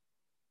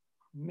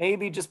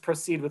 maybe just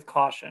proceed with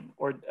caution,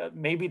 or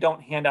maybe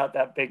don't hand out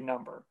that big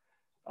number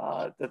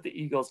that the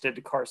Eagles did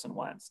to Carson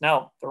Wentz.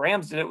 Now, the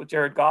Rams did it with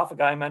Jared Goff, a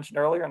guy I mentioned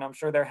earlier, and I'm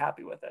sure they're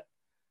happy with it.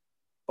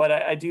 But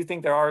I do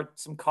think there are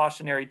some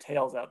cautionary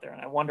tales out there,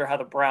 and I wonder how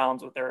the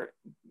Browns, with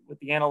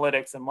the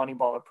analytics and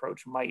Moneyball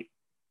approach, might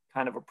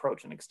kind of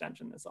approach an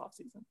extension this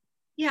offseason.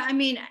 Yeah, I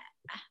mean,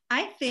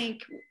 I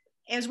think,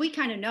 as we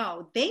kind of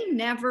know, they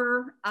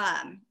never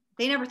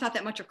thought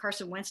that much of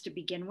Carson Wentz to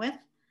begin with.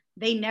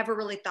 They never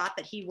really thought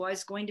that he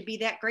was going to be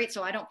that great.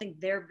 So I don't think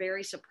they're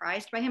very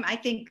surprised by him. I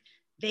think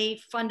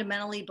they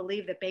fundamentally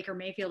believe that Baker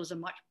Mayfield is a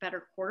much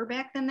better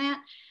quarterback than that.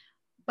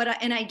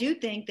 And I do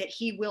think that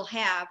he will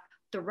have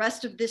the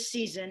rest of this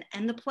season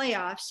and the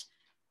playoffs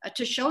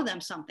to show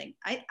them something.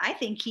 I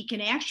think he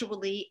can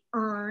actually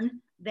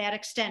earn that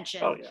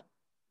extension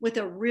with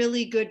a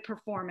really good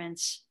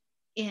performance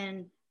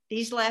in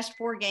these last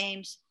 4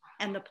 games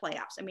and the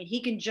playoffs. I mean,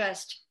 he can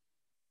just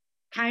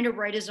kind of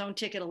write his own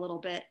ticket a little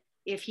bit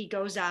if he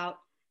goes out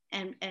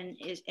and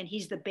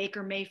he's the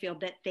Baker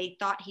Mayfield that they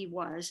thought he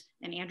was.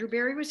 And Andrew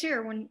Berry was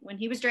here when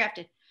he was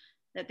drafted,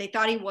 that they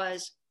thought he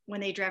was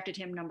when they drafted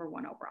him number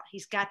 1 overall.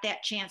 He's got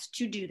that chance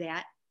to do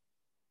that.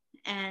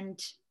 And,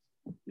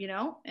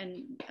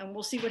 and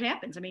we'll see what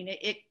happens. I mean,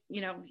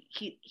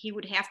 he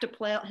would have to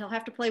play, he'll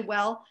have to play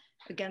well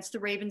against the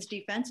Ravens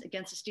defense,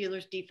 against the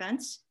Steelers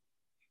defense,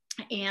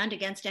 and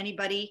against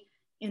anybody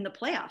in the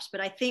playoffs.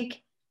 But I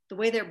think the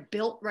way they're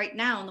built right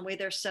now and the way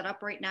they're set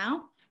up right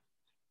now,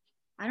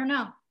 I don't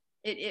know.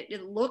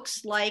 It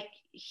looks like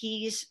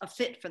he's a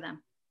fit for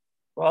them.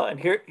 Well, and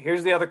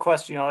here's the other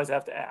question you always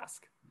have to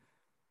ask.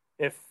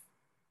 I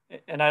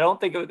don't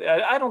think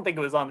it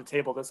was on the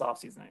table this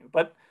offseason,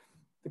 but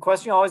the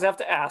question you always have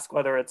to ask,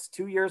 whether it's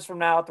 2 years from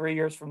now, 3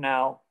 years from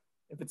now,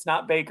 if it's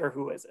not Baker,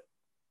 who is it?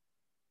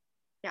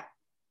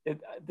 Yeah.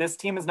 This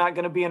team is not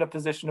going to be in a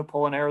position to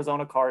pull an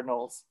Arizona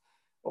Cardinals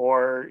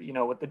or,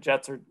 what the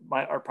Jets are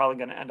probably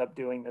going to end up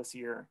doing this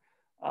year.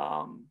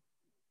 I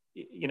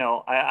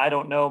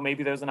don't know.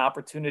 Maybe there's an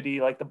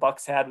opportunity like the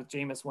Bucs had with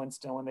Jameis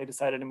Winston when they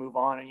decided to move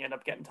on and you end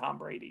up getting Tom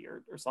Brady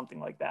or something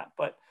like that.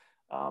 But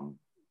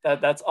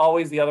That's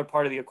always the other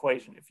part of the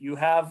equation. If you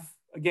have,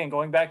 again,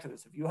 going back to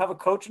this, if you have a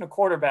coach and a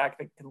quarterback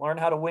that can learn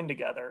how to win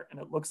together, and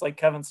it looks like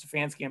Kevin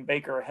Stefanski and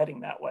Baker are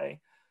heading that way,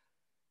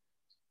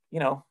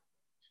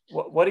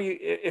 what do you,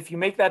 if you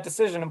make that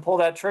decision and pull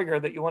that trigger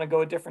that you want to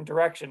go a different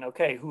direction,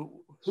 okay,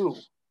 who?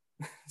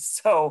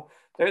 So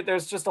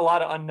there's just a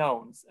lot of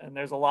unknowns, and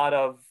there's a lot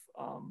of,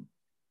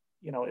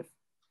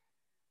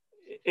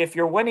 if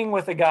you're winning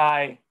with a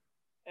guy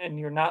and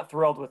you're not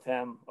thrilled with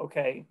him,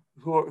 okay,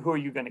 who are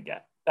you going to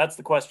get? That's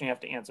the question you have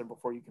to answer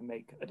before you can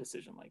make a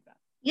decision like that.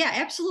 Yeah,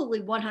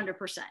 absolutely.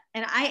 100%.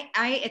 And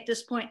I, at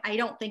this point, I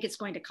don't think it's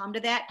going to come to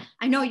that.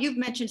 I know you've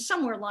mentioned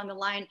somewhere along the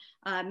line,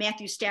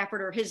 Matthew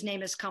Stafford, or his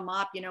name has come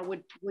up,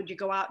 would you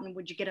go out and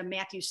would you get a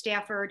Matthew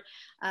Stafford?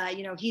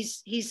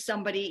 He's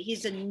somebody,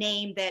 he's a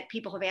name that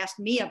people have asked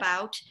me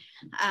about.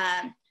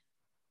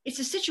 It's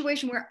a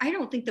situation where I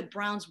don't think the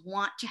Browns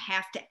want to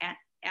have to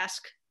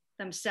ask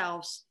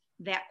themselves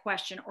that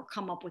question or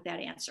come up with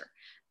that answer.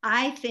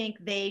 I think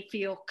they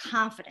feel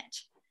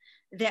confident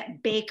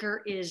that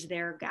Baker is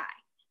their guy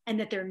and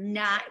that they're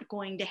not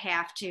going to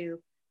have to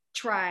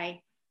try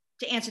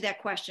to answer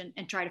that question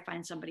and try to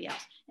find somebody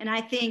else. And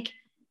I think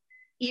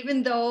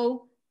even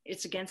though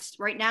it's against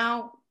right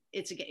now,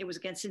 it was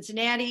against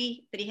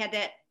Cincinnati that he had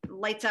that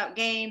lights out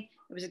game.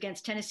 It was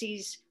against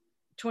Tennessee's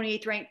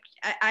 28th ranked.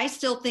 I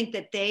still think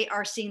that they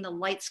are seeing the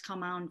lights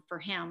come on for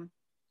him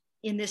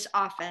in this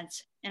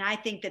offense. And I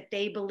think that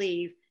they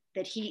believe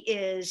that he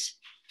is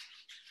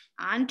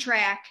on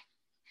track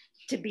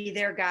to be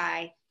their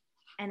guy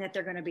and that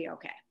they're going to be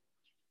okay.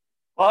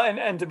 Well,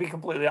 and to be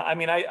completely,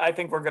 I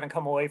think we're going to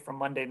come away from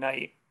Monday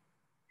night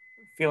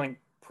feeling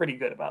pretty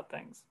good about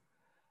things.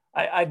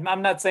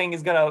 I'm not saying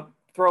he's going to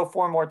throw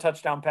 4 more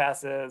touchdown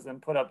passes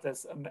and put up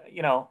this,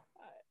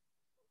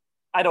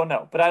 I don't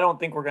know, but I don't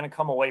think we're going to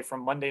come away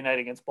from Monday night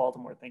against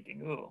Baltimore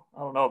thinking, ooh, I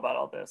don't know about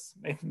all this.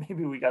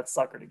 Maybe we got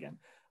suckered again.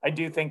 I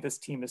do think this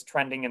team is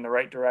trending in the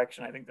right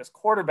direction. I think this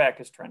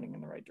quarterback is trending in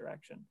the right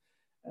direction.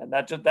 And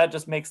that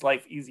just makes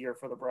life easier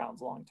for the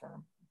Browns long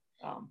term,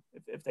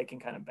 if they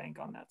can kind of bank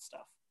on that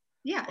stuff.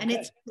 Yeah, okay. And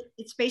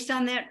it's based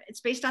on that.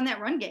 It's based on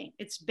that run game.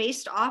 It's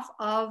based off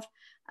of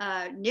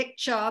Nick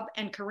Chubb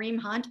and Kareem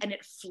Hunt, and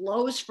it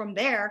flows from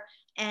there.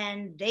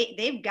 And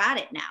they've got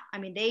it now.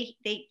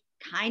 They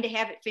kind of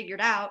have it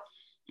figured out,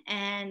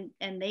 and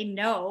they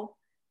know,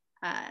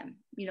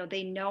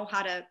 they know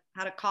how to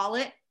call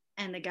it,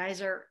 and the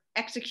guys are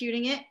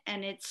executing it,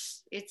 and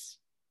it's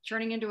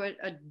turning into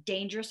a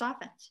dangerous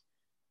offense.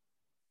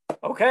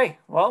 Okay,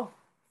 well,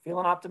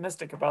 feeling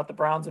optimistic about the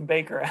Browns and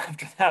Baker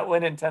after that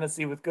win in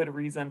Tennessee with good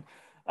reason.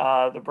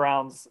 The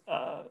Browns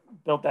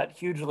built that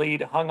huge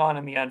lead, hung on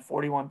in the end,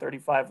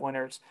 41-35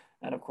 winners.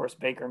 And, of course,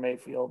 Baker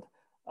Mayfield.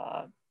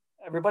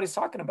 Everybody's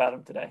talking about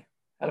him today.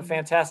 Had a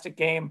fantastic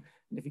game.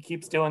 And if he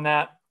keeps doing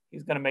that,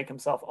 he's going to make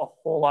himself a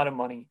whole lot of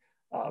money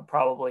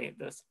probably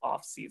this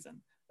offseason.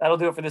 That'll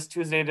do it for this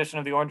Tuesday edition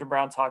of the Orange and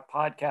Brown Talk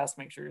podcast.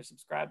 Make sure you're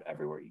subscribed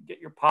everywhere you get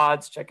your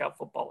pods. Check out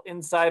Football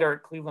Insider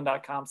at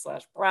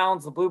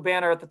cleveland.com/Browns. The blue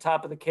banner at the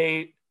top of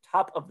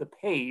the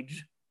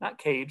page, not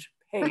cage,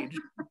 page.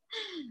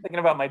 Thinking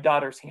about my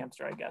daughter's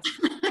hamster, I guess.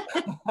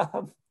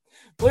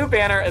 Blue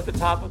banner at the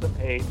top of the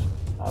page.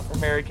 For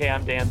Mary Kay,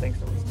 I'm Dan. Thanks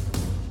for listening.